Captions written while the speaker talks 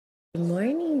Good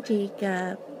morning,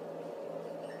 Jacob.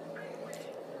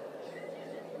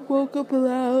 Woke up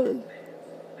around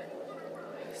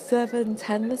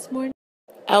 7:10 this morning.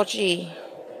 Ouchie.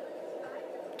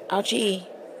 Ouchie.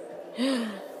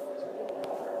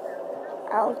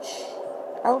 Ouch.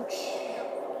 Ouch.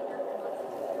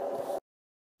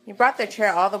 You brought the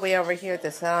chair all the way over here to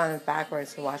sit on it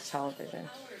backwards to watch television.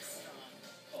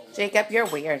 Jacob, you're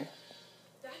weird.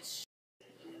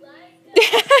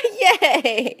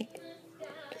 Yay!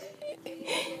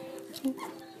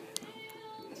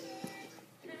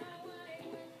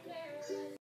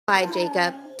 Slide,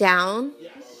 Jacob. Down.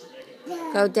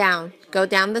 Go down. Go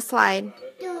down the slide.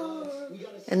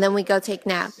 And then we go take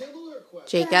nap.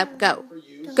 Jacob, go.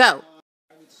 Go.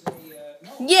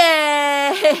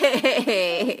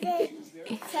 Yay!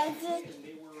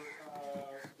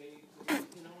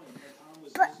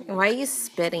 Why are you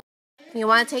spitting? You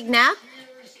want to take nap?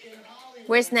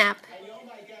 Where's nap?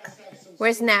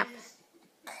 Where's nap?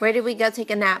 Where did we go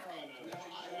take a nap?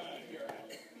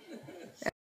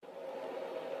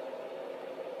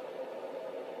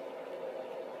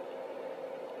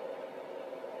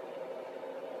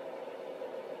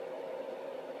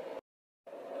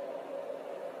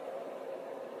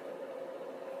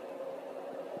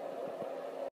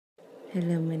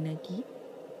 Hello, Managi.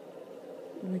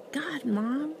 Oh my God,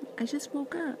 Mom, I just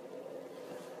woke up.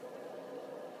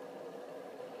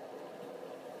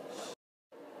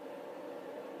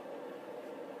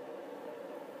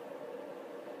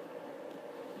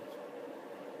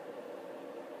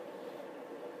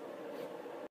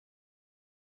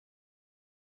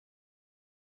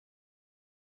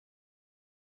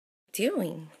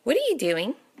 What are you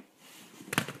doing?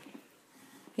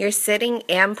 You're sitting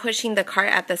and pushing the cart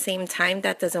at the same time?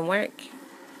 That doesn't work.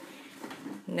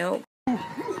 Nope. Oh,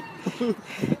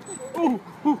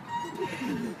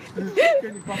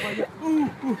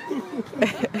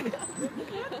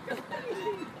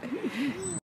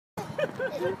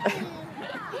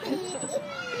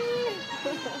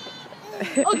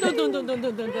 don't.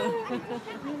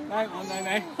 Này,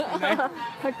 này.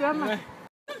 Thật lắm mà.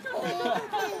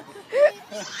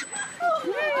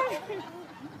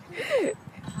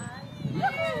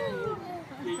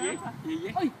 Gì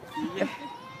vậy?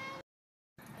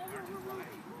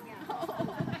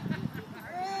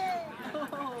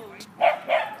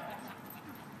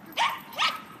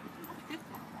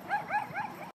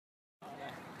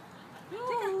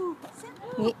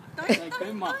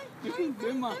 Game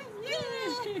mà.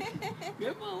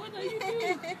 What are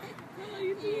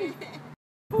you doing?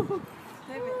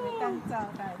 Thế bị tăng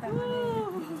trào tại tăng lên.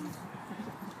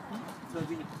 这个，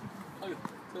哎呦，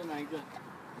这哪一个？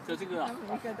这个啊？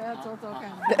每个都要走看。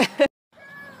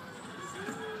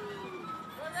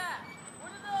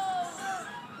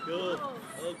Good.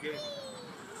 Okay.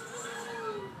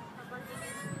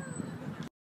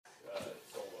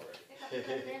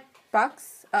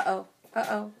 Box? Uh-oh.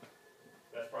 Uh-oh.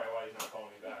 That's probably why he's not calling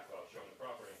me back while showing the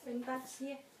property. That's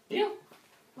here. Yeah.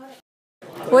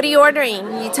 What are you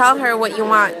ordering? You tell her what you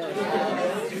want.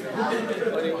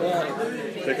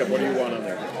 Jacob, what do you want on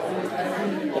there?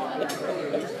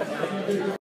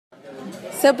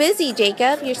 So busy,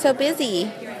 Jacob. You're so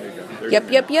busy. Yep.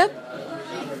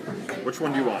 Which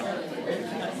one do you want?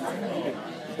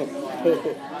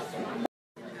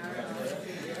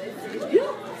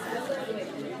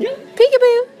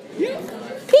 Peekaboo.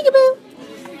 Peekaboo.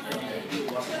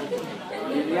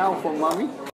 Meow for mommy.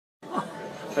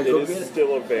 It is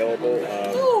still available.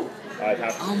 I'd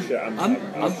have to.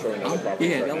 I'm showing another property.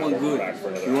 Yeah, that one good.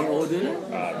 You want to order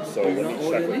it? So let me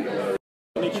check with you.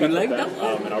 Let me check You like with them, that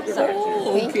one? and I'll get back to you.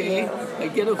 Oh, okay. I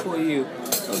get it for you.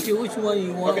 Okay, which one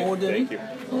you want to order? Thank you.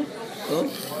 Huh?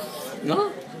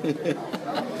 No?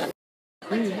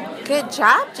 Good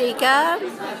job, Jacob.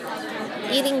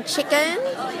 Eating chicken.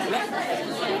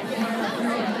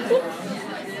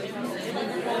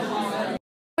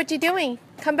 What you doing?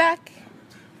 Come back.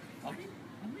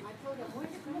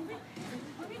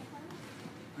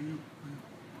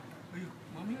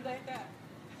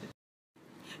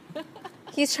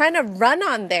 He's trying to run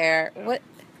on there. What?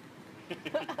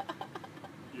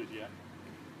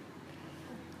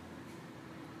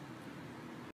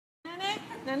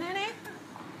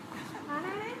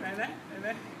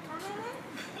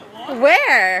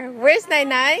 Where? Where's Nai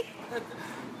Nai?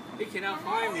 He cannot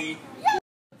find me.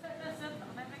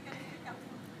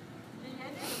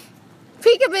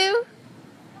 Peekaboo.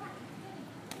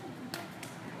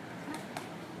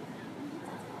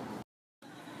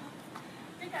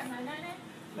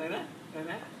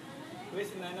 Nana.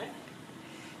 Where's Nana?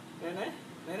 Nana.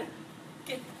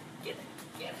 Get it.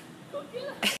 Go get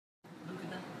it.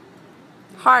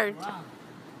 Hard. Wow.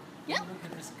 Yeah. Look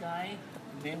at this guy.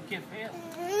 Name cafe.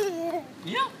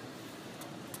 Yeah.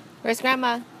 Where's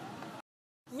Grandma?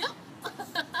 Yeah.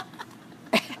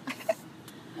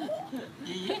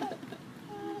 Yeah.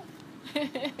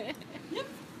 Yep.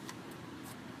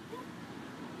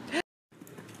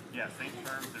 Yeah, same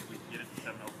terms. If we get it to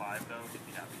 705, though, he'd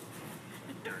be happy.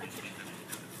 There it is.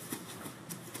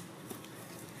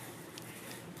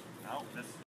 Oh, this.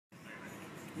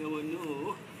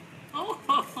 No.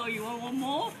 Oh, you want one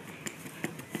more?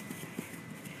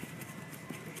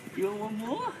 You want one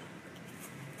more?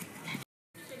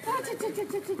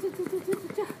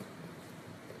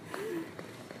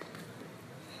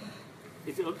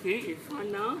 It's okay. It's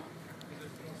fun now.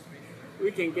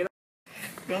 We can get.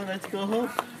 Come on, let's go home.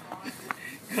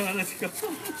 Come on, let's go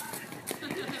home.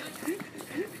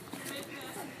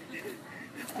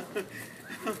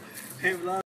 Hey,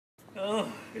 vlog.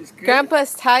 Oh, it's good.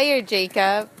 Grandpa's tired,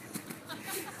 Jacob.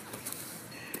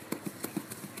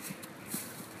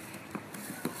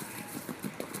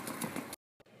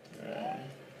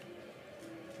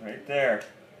 Right there.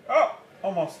 Oh,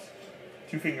 almost.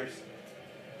 2 fingers.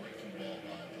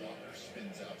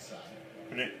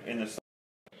 Put it in the.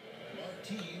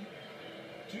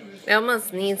 It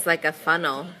almost needs like a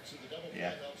funnel.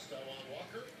 Yeah.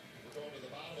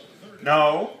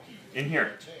 No, in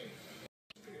here.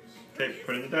 Okay,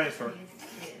 put in the dinosaur.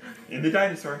 In the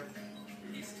dinosaur.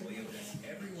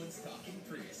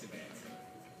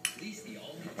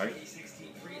 Okay.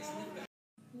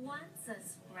 Once a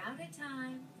sprouted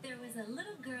time, there was a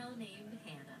little girl named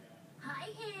Hannah. Hi,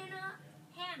 Hannah.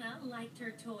 Hannah liked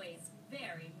her toys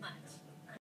very much.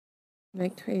 My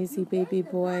crazy baby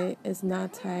boy is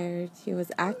not tired. He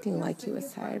was acting like he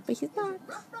was tired, but he's not.